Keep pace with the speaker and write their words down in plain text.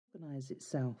organize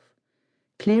itself,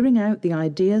 clearing out the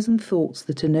ideas and thoughts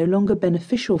that are no longer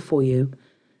beneficial for you,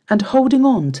 and holding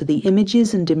on to the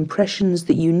images and impressions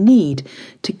that you need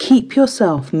to keep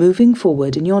yourself moving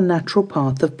forward in your natural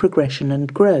path of progression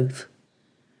and growth.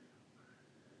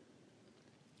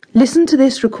 Listen to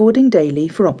this recording daily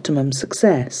for optimum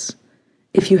success.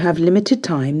 If you have limited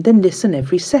time, then listen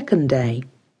every second day.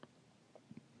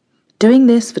 Doing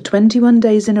this for 21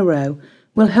 days in a row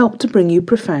will help to bring you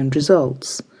profound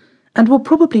results, and will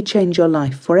probably change your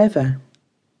life forever.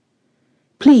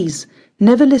 Please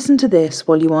never listen to this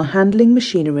while you are handling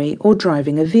machinery or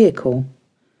driving a vehicle,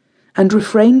 and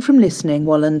refrain from listening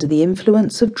while under the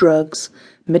influence of drugs,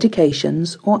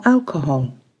 medications, or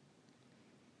alcohol.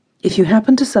 If you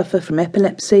happen to suffer from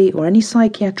epilepsy or any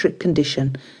psychiatric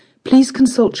condition, please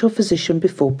consult your physician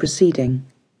before proceeding.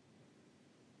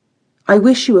 I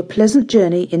wish you a pleasant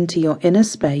journey into your inner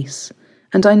space,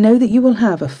 and I know that you will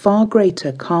have a far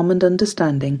greater calm and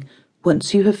understanding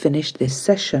once you have finished this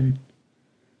session.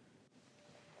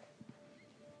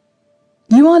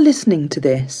 You are listening to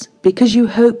this because you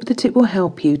hope that it will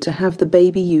help you to have the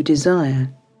baby you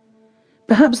desire.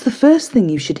 Perhaps the first thing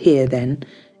you should hear then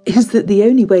is that the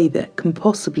only way that can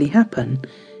possibly happen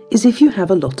is if you have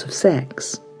a lot of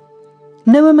sex.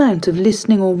 No amount of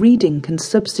listening or reading can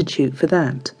substitute for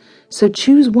that, so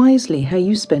choose wisely how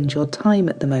you spend your time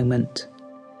at the moment.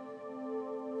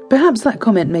 Perhaps that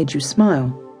comment made you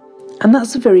smile, and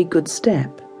that's a very good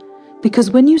step, because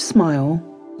when you smile,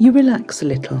 you relax a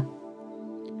little.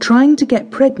 Trying to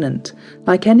get pregnant,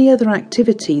 like any other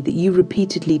activity that you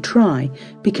repeatedly try,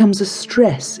 becomes a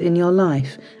stress in your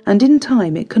life, and in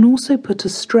time it can also put a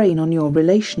strain on your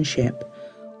relationship,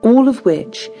 all of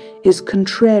which is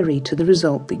contrary to the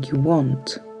result that you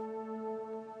want.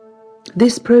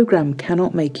 This program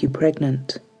cannot make you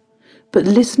pregnant, but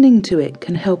listening to it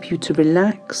can help you to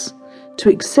relax, to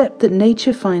accept that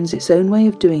nature finds its own way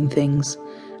of doing things,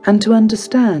 and to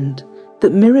understand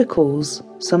that miracles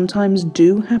sometimes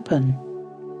do happen.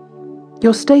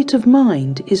 Your state of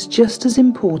mind is just as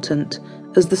important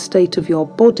as the state of your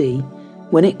body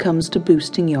when it comes to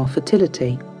boosting your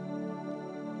fertility.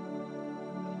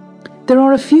 There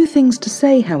are a few things to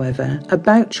say, however,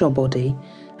 about your body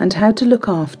and how to look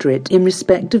after it in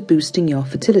respect of boosting your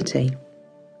fertility.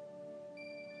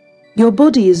 Your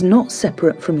body is not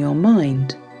separate from your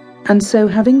mind, and so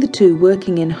having the two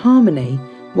working in harmony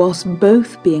whilst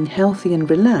both being healthy and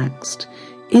relaxed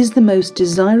is the most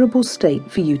desirable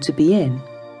state for you to be in.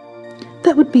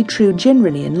 That would be true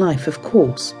generally in life, of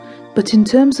course, but in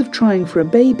terms of trying for a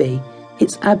baby,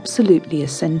 it's absolutely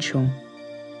essential.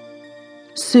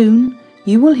 Soon,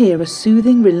 you will hear a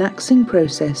soothing, relaxing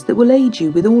process that will aid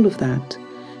you with all of that.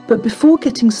 But before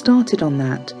getting started on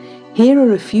that, here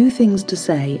are a few things to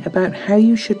say about how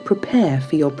you should prepare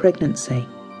for your pregnancy.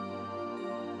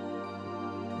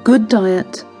 Good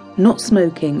diet, not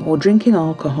smoking or drinking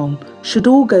alcohol should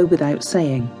all go without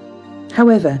saying.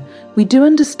 However, we do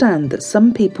understand that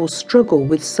some people struggle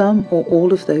with some or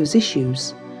all of those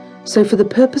issues. So for the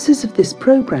purposes of this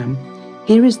program,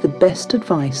 here is the best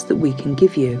advice that we can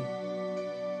give you.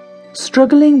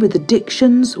 Struggling with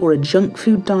addictions or a junk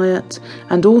food diet,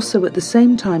 and also at the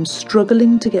same time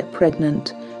struggling to get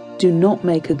pregnant, do not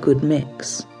make a good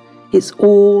mix. It's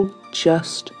all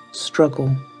just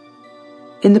struggle.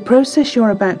 In the process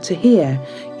you're about to hear,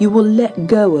 you will let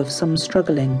go of some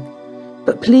struggling.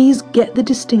 But please get the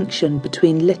distinction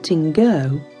between letting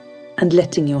go and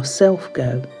letting yourself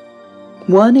go.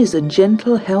 One is a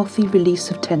gentle, healthy release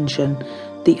of tension.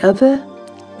 The other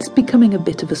is becoming a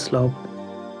bit of a slob.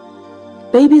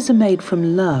 Babies are made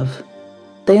from love.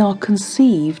 They are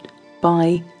conceived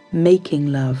by making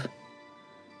love.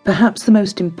 Perhaps the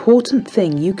most important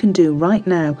thing you can do right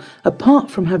now,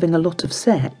 apart from having a lot of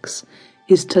sex,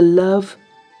 is to love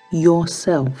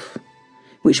yourself,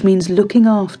 which means looking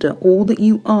after all that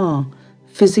you are,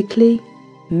 physically,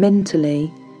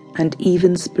 mentally, and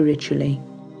even spiritually.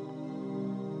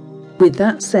 With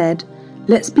that said,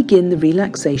 let's begin the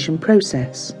relaxation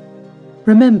process.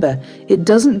 Remember, it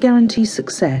doesn't guarantee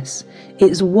success.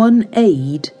 It's one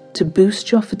aid to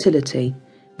boost your fertility,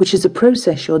 which is a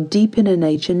process your deep inner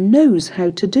nature knows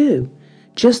how to do,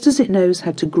 just as it knows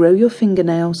how to grow your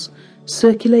fingernails,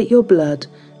 circulate your blood,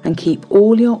 and keep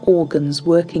all your organs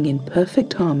working in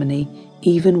perfect harmony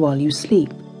even while you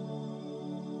sleep.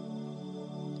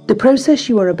 The process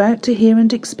you are about to hear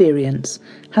and experience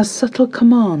has subtle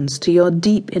commands to your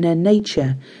deep inner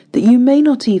nature that you may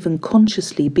not even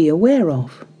consciously be aware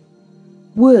of.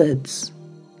 Words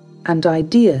and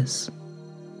ideas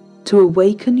to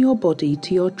awaken your body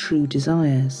to your true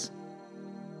desires.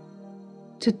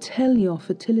 To tell your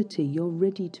fertility you're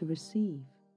ready to receive.